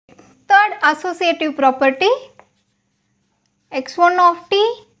associative property x1 of t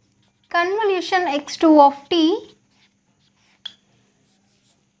convolution x2 of t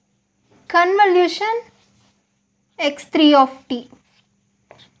convolution x3 of t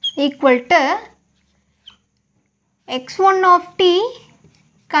equal to x1 of t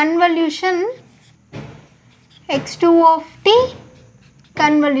convolution x2 of t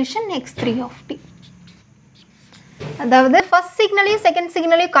convolution x3 of t. அதாவது first சிக்னலையும் second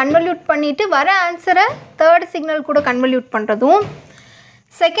சிக்னலையும் convolute பண்ணிட்டு வர ஆன்சரை third signal கூட convolute பண்ணுறதும்,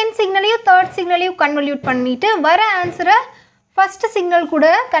 second சிக்னலையும் third சிக்னலையும் convolute பண்ணிட்டு வர ஆன்சரை first signal கூட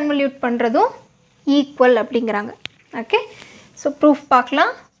கன்வல்யூட் பண்ணுறதும் ஈக்குவல் அப்படிங்கிறாங்க. ஓகே, ஸோ ப்ரூஃப்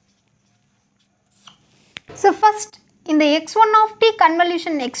பார்க்கலாம். ஸோ ஃபஸ்ட் இந்த x1 of t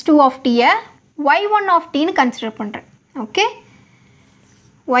convolution x2 of t-யை y1 of t-ன்னு consider பண்ணுறேன். Okay,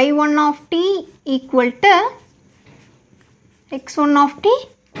 y1 of t equal to x1 of t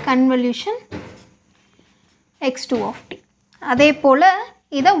convolution x2 of t. அதே போல்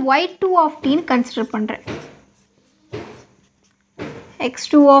இதை y2 of t ன்னு consider பண்ணுறேன்.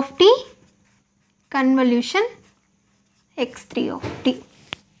 x2 of t convolution x3 of t.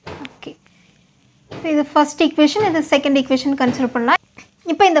 Okay, இது first equation, இது second equation consider பண்ணலாம்.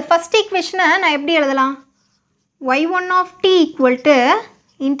 இப்போ இந்த ஃபர்ஸ்ட் ஈக்குவேஷனை நான் எப்படி எழுதலாம்? y1 of t equal to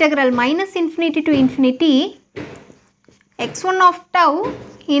integral minus infinity to infinity x1 of tau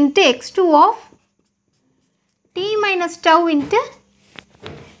into x2 of t minus tau into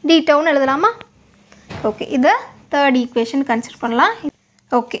d tau ன்னு எழுதலாமா? ஓகே, இதை தேர்ட் ஈக்குவேஷன் கன்சிடர் பண்ணலாம்.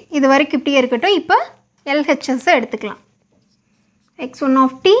 ஓகே, இது வரைக்கும் இப்படியே இருக்கட்டும். இப்போ LHS எடுத்துக்கலாம். x1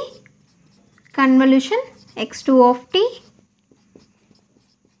 of t convolution x2 of t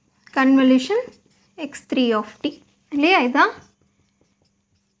convolution x3 of t இல்லையா? இதுதான்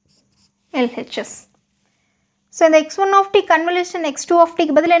LHS. ஸோ இந்த x1 of t convolution x2 of t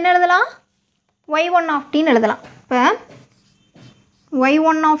க்கு பதில் என்ன எழுதலாம்? y1 of t ன்னு எழுதலாம். இப்போ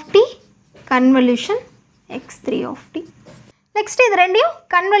y1 of t convolution x3 of t. Next இது ரெண்டையும்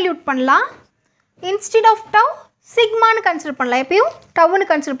கன்வல்யூட் பண்ணலாம். இன்ஸ்டெட் ஆஃப் டவ் சிக்மான்னு கன்சிடர் பண்ணலாம். எப்பயும் டவ்னு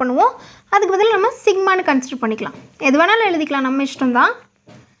கன்சிடர் பண்ணுவோம், அதுக்கு பதில் நம்ம சிக்மான்னு கன்சிடர் பண்ணிக்கலாம். எது வேணாலும் எழுதிக்கலாம், நம்ம இஷ்டம் தான்.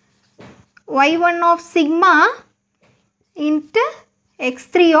 y1 of sigma into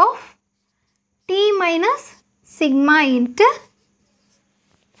x3 of t minus sigma into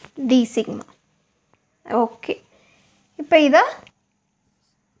d sigma. Okay, இப்போ இதை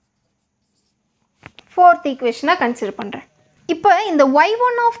ஃபோர்த் ஈக்குவேஷனாக கன்சிடர் பண்ணுறேன். இப்போ இந்த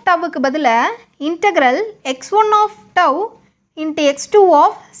y1 of tauக்கு பதிலாக integral x1 of tau into x2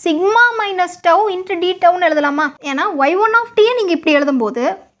 of sigma minus tau into d tauன்னு எழுதலாமா? ஏன்னா y1 of t நீங்கள் இப்படி எழுதும்போது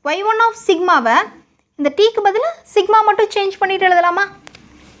y1 of sigmaவை இந்த tக்கு பதிலாக சிக்மா மட்டும் சேஞ்ச் பண்ணிட்டு எழுதலாமா?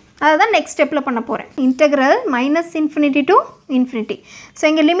 அதை தான் நெக்ஸ்ட் ஸ்டெப்பில் பண்ண போகிறேன். Integral minus infinity to infinity. So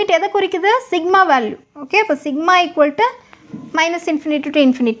இங்கே லிமிட் எதை குறிக்குது? Sigma value. ஓகே, இப்போ sigma equal to minus infinity to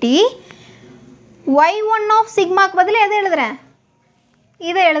infinity. y1 of சிக்மாக்கு பதில் எதை எழுதுகிறேன்?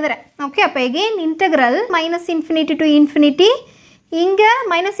 இதை எழுதுகிறேன். ஓகே, அப்போ again integral minus infinity to infinity. இங்கே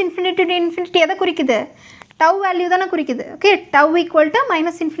மைனஸ் இன்ஃபினிட்டி டு இன்ஃபினிட்டி எதை குறிக்குது? டவ் வேல்யூ தானே குறிக்குது. Okay, tau equal to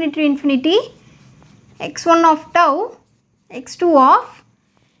minus infinity to infinity x1 of tau x2 of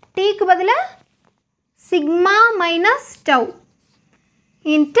tக்கு பதிலாக sigma minus tau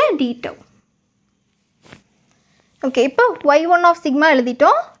into D tau. Okay, இப்போ y1 of sigma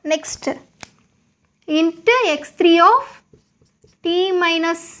எழுதிட்டோம். Next into x3 of t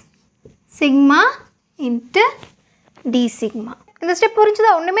minus sigma into D sigma. இந்த step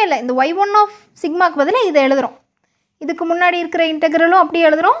புரிஞ்சுதா? ஒன்றுமே இல்லை. இந்த y1 of சிக்மாக்கு பதிலாக இதை எழுதுகிறோம். இதுக்கு முன்னாடி இருக்கிற இன்டெக்ரலும் அப்படியே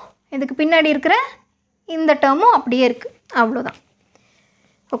எழுதுகிறோம், இதுக்கு பின்னாடி இருக்கிற இந்த டேர்மும் அப்படியே இருக்குது. அவ்வளோதான்.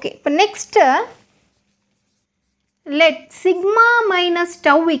 ஓகே, இப்போ next let sigma minus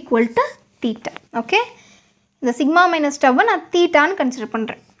tau equal to theta. Okay, இந்த சிக்மா மைனஸ் டவ்வை நான் தீட்டான்னு கன்சிடர்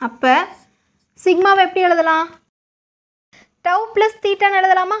பண்ணுறேன். அப்போ சிக்மாவை எப்படி எழுதலாம்? டவ் ப்ளஸ் தீட்டான்னு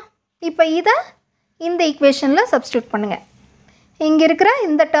எழுதலாமா? இப்போ இதை இந்த ஈக்குவேஷனில் சப்ஸ்டியூட் பண்ணுங்கள். இங்கே இருக்கிற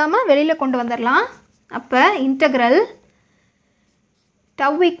இந்த டேர்மை வெளியில் கொண்டு வந்துடலாம். அப்போ integral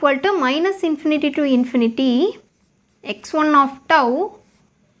tau equal to minus infinity to infinity x1 of tau,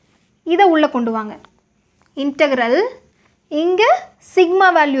 இதை உள்ளே கொண்டு வாங்க. இன்டெக்ரல் இங்கே சிக்மா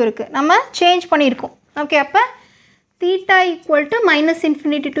வேல்யூ இருக்குது, நம்ம சேஞ்ச் பண்ணியிருக்கோம். ஓகே, அப்போ theta equal to minus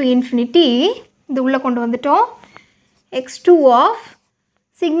infinity to infinity, இது உள்ளே கொண்டு வந்துட்டோம். x2 ஆஃப்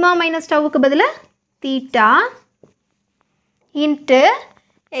சிக்மா மைனஸ் டவுக்கு பதிலாக theta into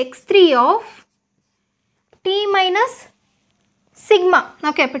x3 of t minus sigma.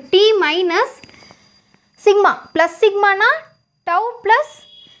 Okay, அப்போ t minus sigma plus சிக்மானா tau plus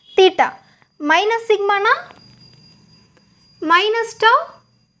theta, minus சிக்மானா minus tau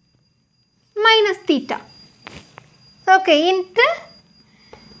minus theta. Okay, into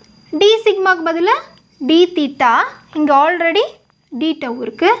d sigma க்கு பதிலா d theta. இங்க already d tau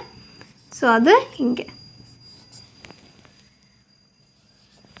இருக்கு. So அது இங்க.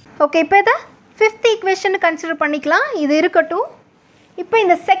 Okay, இப்போ இத fifth equation consider பண்ணிக்கலாம். இது இருக்கட்டும். இப்போ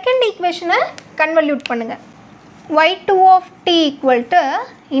இந்த second equation convolute பண்ணுங்க. y2 of t equal to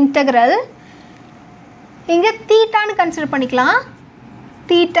integral இங்க theta னு consider பண்ணிக்கலாம்.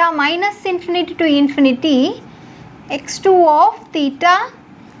 Theta minus infinity to infinity x2 of theta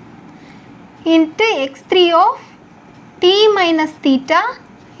into x3 of t minus theta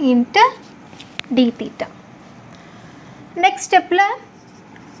into d theta. Next step la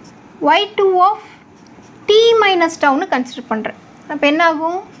y2 of t minus tau னு consider பண்றேன். அப்ப என்ன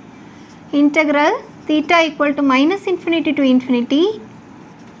ஆகும்? Integral theta equal to minus infinity to infinity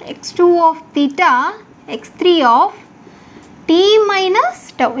x2 of theta x3 of t minus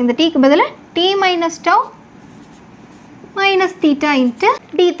tau. இந்த t க்கு பதிலா t minus tau minus theta into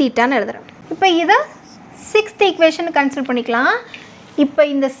d theta னு எழுதுறேன். இப்போ இத 6th equation consider பண்ணிக்கலாம். இப்போ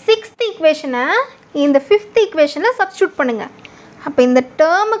இந்த 6th equation இந்த 5th equation substitute பண்ணுங்க. அப்ப இந்த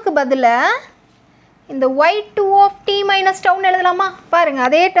டேர்முக்கு பதிலா இந்த y2 of t minus tau னு எழுதலாமா? பாருங்க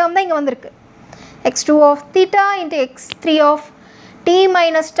அதே டேர்ம் தான் இங்க வந்திருக்கு. x2 of theta into x3 of t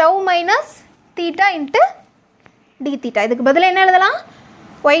minus tau minus theta into d theta. இதுக்கு பதிலா என்ன எழுதலாம்?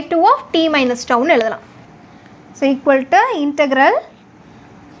 y2 of t minus tau னு எழுதலாம். So equal to integral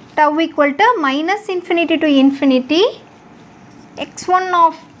tau equal to minus infinity to infinity x1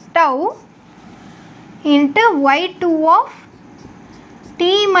 of tau into y2 of t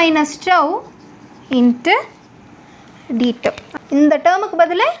minus tau into d tau. இந்த டேர்முக்கு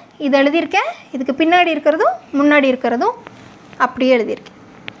பதிலா இது எழுதியிருக்கேன். இதுக்கு பின்னாடி இருக்கிறதும் முன்னாடி இருக்கிறதும் அப்படியே எழுதியிருக்கேன்.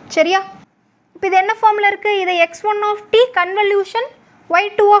 சரியா? இப்போ இது என்ன ஃபார்முலா இருக்கு? இதை x1 of t convolution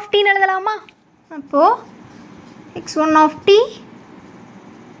y2 of t னு எழுதலாமா? அப்போ x1 of t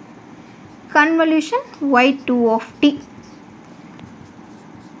convolution y2 of t.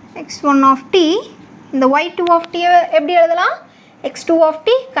 x1 of t இந்த y2 of t எப்படி எழுதலாம்? x2 of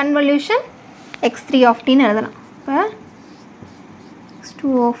t convolution x3 of t னு எழுதலாம். இப்போ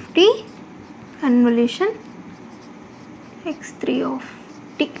x2 of t convolution x3 of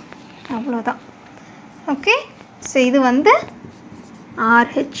t அவ்வளவுதான். ஓகே, ஸோ இது வந்து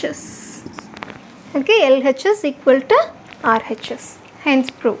RHS. Okay, LHS equal to RHS. Hence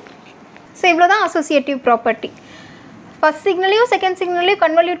proved. So இவ்வளோதான் associative property. First சிக்னலையும் second சிக்னலையும்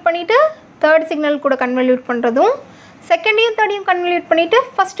convolute பண்ணிவிட்டு தேர்ட் சிக்னல் கூட convolute பண்ணுறதும் செகண்டையும் தேர்டையும் கன்வல்யூட் பண்ணிவிட்டு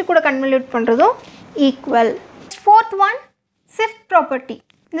ஃபஸ்ட்டு கூட கன்வல்யூட் பண்ணுறதும் equal. Fourth one shift property.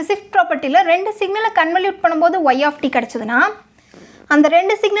 இந்த ஷிஃப்ட் ப்ராப்பர்ட்டியில் ரெண்டு சிக்னலை கன்வல்யூட் பண்ணும்போது y of t கிடச்சதுன்னா அந்த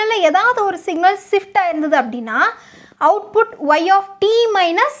ரெண்டு சிக்னலில் ஏதாவது ஒரு சிக்னல் ஷிஃப்ட் ஆயிருந்தது அப்படின்னா output y of t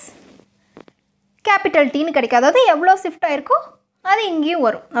minus capital டீன்னு கிடைக்கும். அதாவது எவ்வளோ ஷிஃப்ட் ஆயிருக்கோ அது இங்கேயும்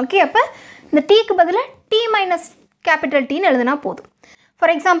வரும். ஓகே, அப்போ இந்த டீக்கு பதிலாக t மைனஸ் கேபிட்டல் டீன்னு எழுதுனா போதும்.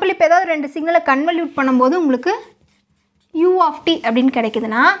 ஃபார் எக்ஸாம்பிள் இப்போ ஏதாவது ரெண்டு சிக்னலை கன்வல்யூட் பண்ணும்போது உங்களுக்கு u of t அப்படின்னு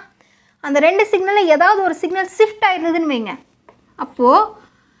கிடைக்குதுன்னா அந்த ரெண்டு சிக்னலில் ஏதாவது ஒரு சிக்னல் ஷிஃப்ட் ஆயிருந்ததுன்னு வைங்க. அப்போது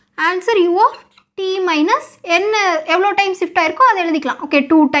answer u of t minus என்ன எவ்வளோ டைம் ஷிஃப்ட் ஆயிருக்கோ அதை எழுதிக்கலாம். Okay,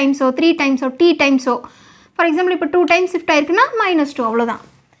 2 டைம்ஸோ 3 டைம்ஸோ t டைம்ஸோ. ஃபார் எக்ஸாம்பிள் இப்போ 2 டைம்ஸ் ஷிஃப்ட் ஆயிருக்குன்னா -2 அவ்வளோதான்.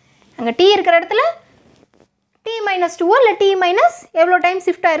 அங்கே t இருக்கிற இடத்துல t மைனஸ் 2 இல்லை t மைனஸ் எவ்வளோ டைம்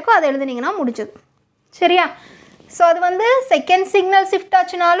ஷிஃப்ட் ஆயிருக்கோ அதை எழுதுனீங்கன்னா முடிஞ்சது. சரியா? ஸோ அது வந்து செகண்ட் சிக்னல் ஷிஃப்ட்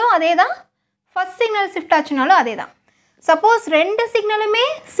ஆச்சுனாலும் அதே தான், ஃபஸ்ட் சிக்னல் ஷிஃப்ட் ஆச்சுனாலும் அதே தான். சப்போஸ் ரெண்டு சிக்னலுமே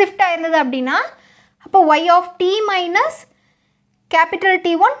ஷிஃப்ட் ஆயிருந்தது அப்படின்னா அப்போ y of t minus capital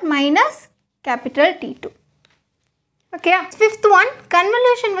T1 minus capital T2. Okay, fifth one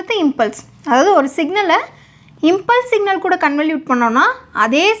convolution with impulse. அதாவது ஒரு சிக்னலை இம்பல்ஸ் சிக்னல் கூட கன்வல்யூட் பண்ணோன்னா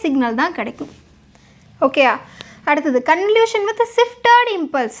அதே சிக்னல் தான் கிடைக்கும். ஓகேயா? அடுத்தது கன்வல்யூஷன் வித் ஷிஃப்டட்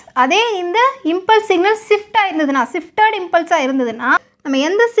இம்பல்ஸ். அதே இந்த இம்பல்ஸ் சிக்னல் ஷிஃப்டாக இருந்ததுன்னா ஷிஃப்டட் இம்பல்ஸாக இருந்ததுன்னா நம்ம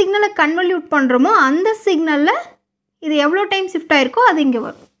எந்த சிக்னலை கன்வல்யூட் பண்ணுறோமோ அந்த சிக்னலில் இது எவ்வளோ டைம் ஷிஃப்ட் ஆகிருக்கோ அது இங்கே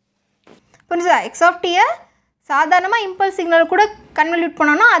வரும். புரிஞ்சா? எக்ஸ் ஆஃப் டீயை சாதாரணமாக இம்பல்ஸ் சிக்னல் கூட கன்வல்யூட்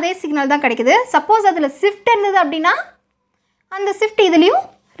பண்ணோன்னா அதே சிக்னல் தான் கிடைக்குது. சப்போஸ் அதில் ஷிஃப்ட் இருந்தது அப்படின்னா அந்த ஷிஃப்ட் இதுலேயும்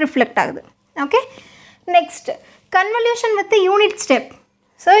ரிஃப்ளெக்ட் ஆகுது. Okay, next convolution with unit step.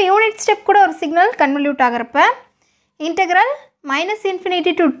 So unit step கூட ஒரு signal convolute ஆகிறப்ப integral minus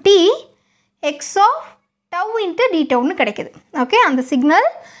infinity to D X of tau into D டவுன்னு கிடைக்குது. ஓகே, அந்த சிக்னல்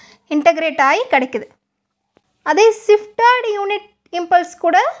இன்டெகிரேட் ஆகி கிடைக்குது. அதே ஷிஃப்டட் யூனிட் இம்பல்ஸ்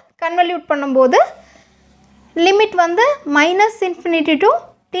கூட கன்வல்யூட் பண்ணும்போது லிமிட் வந்து minus infinity to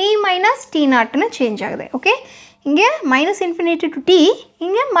D minus D நாட்னு change ஆகுது. ஓகே, இங்கே மைனஸ் இன்ஃபினிட்டி டு டி,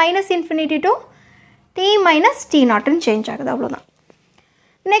 இங்கே minus infinity to D minus D நாட்னு change ஆகுது. அவ்வளோதான்.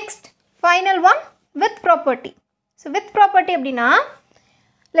 Next Final one with property. So with property அப்படினா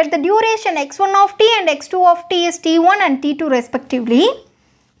let the duration x1 of t and x2 of t is t1 and t2 respectively.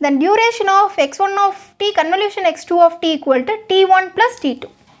 Then duration of x1 of t convolution x2 of t equal to t1 plus t2.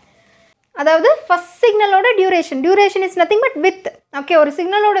 அதாவது first signal ஓட duration is nothing but width. Okay, ஒரு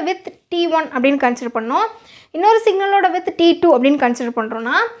signal ஓட width t1 அப்படினு consider பண்ணோம். இன்னொரு signal ஓட width t2 அப்படினு consider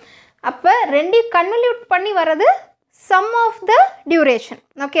பண்றோம்னா அப்ப ரெண்டு கன்வல்யூட் பண்ணி வரது sum of the duration.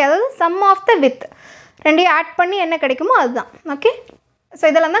 Okay, அதாவது sum of the width. ரெண்டையும் ஆட் பண்ணி என்ன கிடைக்குமோ அதுதான். ஓகே, ஸோ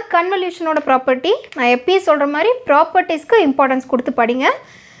இதெல்லாம் தான் கன்வல்யூஷனோட ப்ராப்பர்ட்டி. நான் எப்பயும் சொல்கிற மாதிரி ப்ராப்பர்ட்டிஸ்க்கு இம்பார்ட்டன்ஸ் கொடுத்து படிங்க.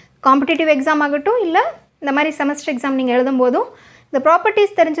 காம்படிட்டிவ் எக்ஸாம் ஆகட்டும் இல்லை இந்த மாதிரி செமஸ்டர் எக்ஸாம் நீங்கள் எழுதும்போதும் இந்த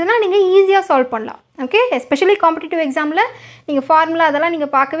ப்ராப்பர்ட்டிஸ் தெரிஞ்சதுன்னா நீங்கள் ஈஸியாக சால்வ் பண்ணலாம். ஓகே, எஸ்பெஷலி காம்படிட்டிவ் எக்ஸாமில் நீங்கள் ஃபார்முலா அதெல்லாம்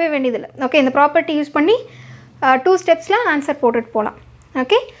நீங்கள் பார்க்கவே வேண்டியதில்லை. ஓகே, இந்த ப்ராப்பர்ட்டி யூஸ் பண்ணி 2 ஸ்டெப்ஸில் ஆன்சர் போட்டுட்டு போகலாம்.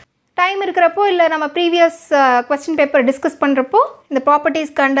 ஓகே, டைம் இருக்கிறப்போ இல்லை நம்ம ப்ரீவியஸ் கொஸ்டின் பேப்பர் டிஸ்கஸ் பண்ணுறப்போ இந்த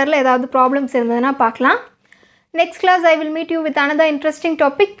ப்ராப்பர்ட்டிஸ்க்கு அண்டரில் ஏதாவது ப்ராப்ளம்ஸ் இருந்ததுன்னா பார்க்கலாம். Next class I will meet you with another interesting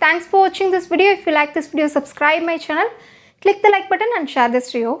topic. Thanks for watching this video. If you like this video, subscribe my channel, click the like button and share this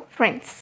to your friends.